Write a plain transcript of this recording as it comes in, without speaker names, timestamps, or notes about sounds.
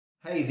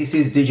Hey, this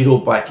is Digital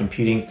by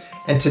Computing,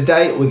 and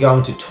today we're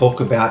going to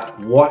talk about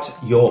what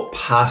your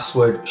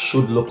password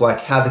should look like,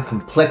 how the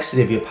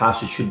complexity of your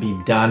password should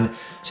be done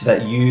so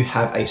that you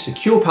have a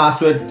secure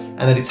password and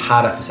that it's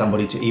harder for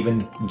somebody to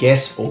even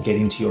guess or get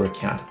into your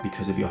account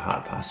because of your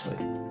hard password.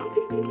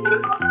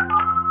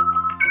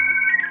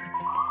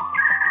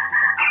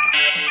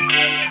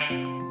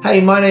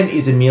 Hey, my name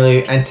is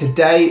Emilio, and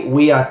today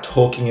we are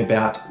talking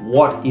about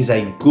what is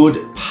a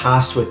good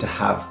password to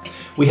have.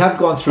 We have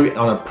gone through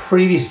on a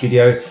previous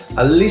video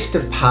a list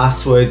of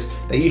passwords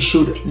that you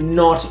should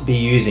not be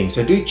using.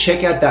 So do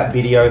check out that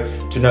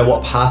video to know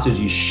what passwords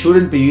you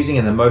shouldn't be using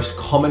and the most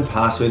common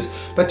passwords.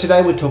 But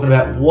today we're talking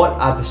about what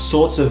are the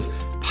sorts of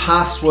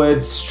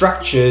password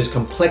structures,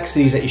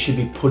 complexities that you should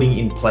be putting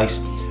in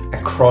place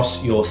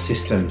across your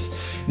systems.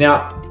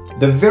 Now,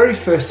 the very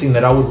first thing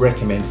that I would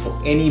recommend for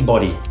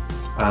anybody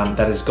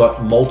that has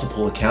got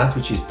multiple accounts,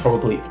 which is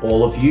probably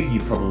all of you,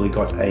 you've probably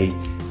got a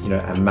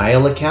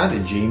mail account, a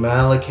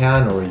Gmail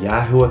account, or a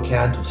Yahoo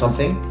account or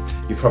something.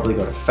 You've probably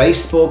got a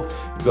Facebook,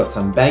 you've got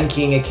some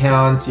banking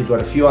accounts, you've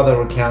got a few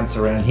other accounts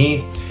around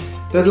here.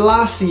 The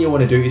last thing you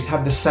want to do is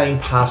have the same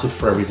password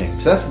for everything.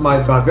 So that's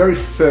my very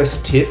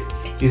first tip,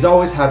 is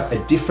always have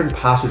a different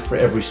password for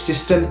every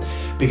system,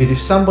 because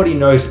if somebody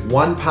knows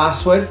one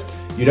password,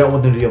 you don't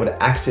want them to be able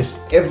to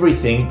access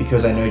everything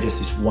because they know just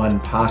this one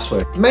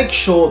password. Make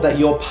sure that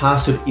your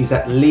password is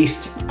at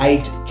least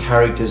 8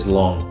 characters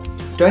long.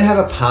 Don't have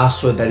a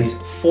password that is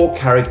 4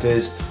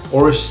 characters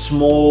or a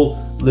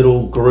small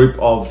little group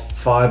of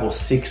 5 or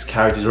 6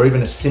 characters or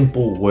even a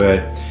simple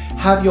word.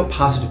 Have your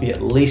password to be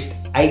at least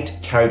 8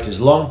 characters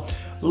long.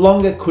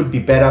 Longer could be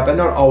better, but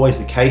not always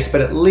the case,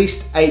 but at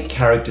least 8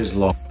 characters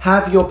long.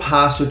 Have your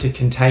password to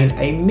contain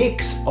a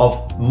mix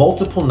of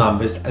multiple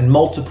numbers and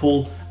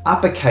multiple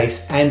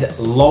uppercase and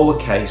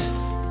lowercase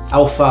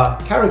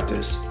alpha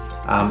characters.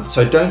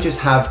 So don't just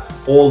have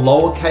all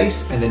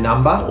lowercase and a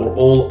number or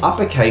all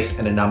uppercase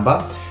and a number.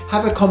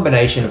 Have a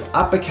combination of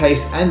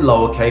uppercase and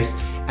lowercase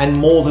and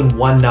more than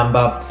one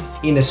number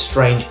in a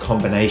strange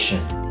combination.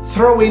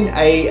 Throw in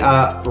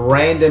a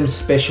random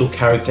special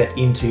character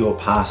into your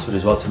password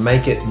as well to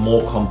make it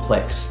more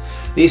complex.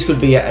 These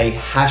could be a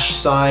hash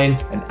sign,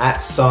 an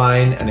 @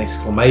 sign, an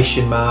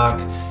exclamation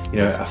mark,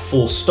 a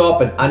full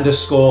stop, an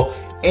underscore.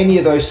 Any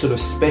of those sort of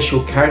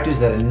special characters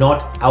that are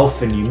not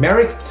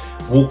alphanumeric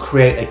will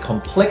create a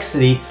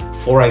complexity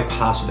for a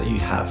password that you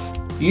have.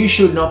 You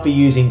should not be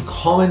using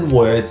common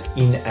words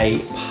in a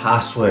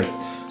password.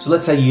 So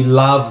let's say you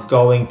love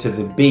going to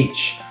the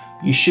beach.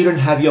 You shouldn't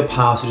have your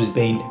password as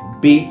being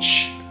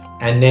beach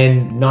and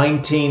then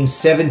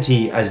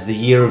 1970 as the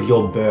year of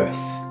your birth,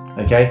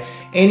 okay?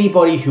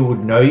 Anybody who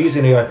would know you is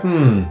gonna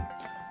go,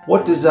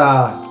 what does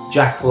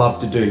Jack love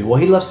to do? Well,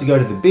 he loves to go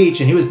to the beach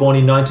and he was born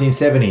in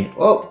 1970.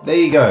 Oh, there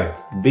you go,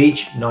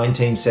 beach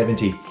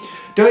 1970.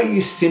 Don't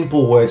use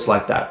simple words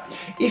like that.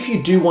 If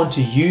you do want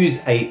to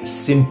use a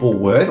simple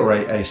word or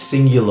a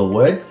singular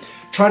word,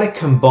 try to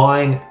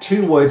combine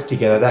 2 words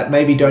together that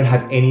maybe don't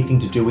have anything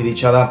to do with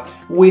each other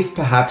with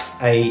perhaps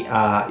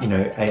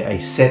a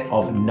set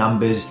of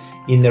numbers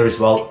in there as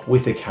well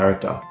with a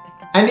character.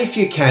 And if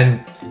you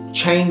can,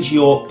 change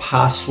your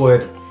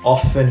password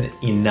often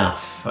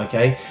enough,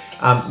 okay?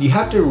 You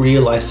have to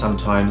realize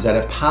sometimes that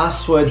a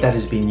password that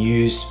has been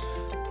used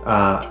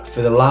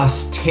for the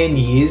last 10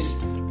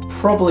 years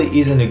probably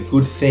isn't a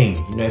good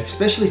thing,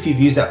 especially if you've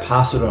used that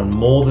password on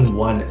more than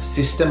one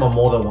system or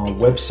more than one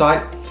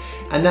website,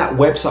 and that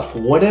website for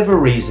whatever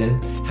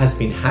reason has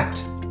been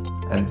hacked.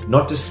 And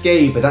not to scare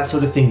you, but that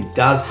sort of thing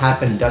does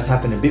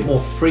happen a bit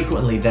more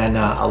frequently than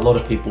a lot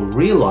of people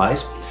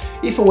realize.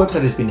 If a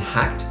website has been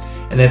hacked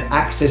and they've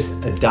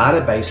accessed a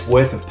database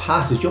worth of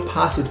passwords, your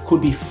password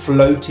could be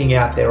floating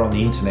out there on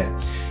the internet.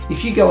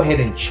 If you go ahead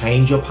and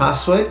change your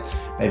password,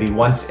 maybe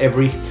once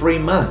every 3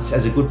 months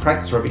as a good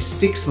practice, or every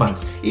 6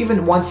 months,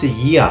 even once a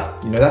year,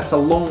 that's a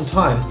long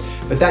time,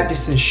 but that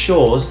just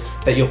ensures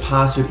that your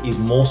password is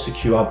more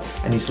secure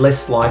and is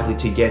less likely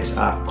to get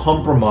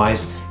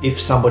compromised if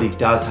somebody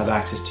does have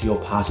access to your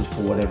password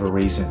for whatever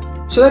reason.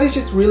 So that is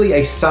just really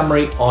a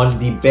summary on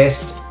the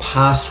best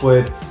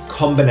password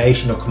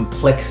combination or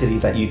complexity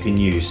that you can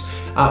use.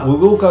 We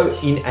will go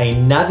in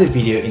another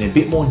video in a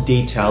bit more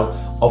detail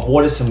of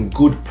what are some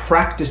good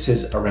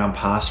practices around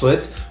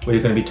passwords.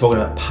 We're going to be talking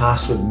about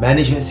password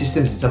management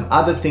systems and some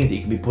other things that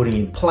you can be putting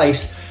in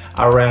place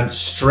around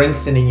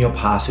strengthening your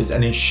passwords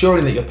and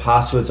ensuring that your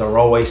passwords are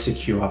always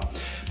secure.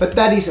 But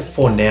that is,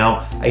 for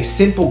now, a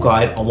simple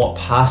guide on what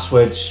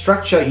password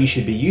structure you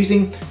should be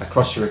using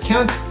across your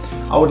accounts.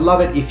 I would love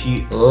it if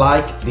you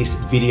like this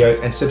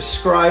video and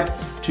subscribe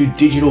to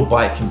Digital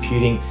by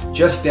Computing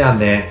just down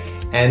there.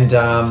 And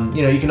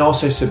you can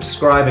also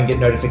subscribe and get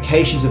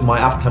notifications of my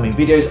upcoming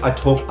videos. I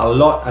talk a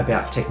lot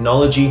about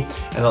technology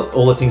and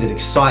all the things that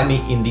excite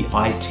me in the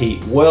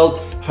IT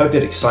world. Hope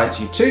that excites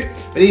you too.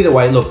 But either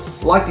way,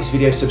 look, like this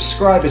video,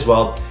 subscribe as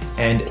well,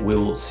 and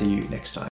we'll see you next time.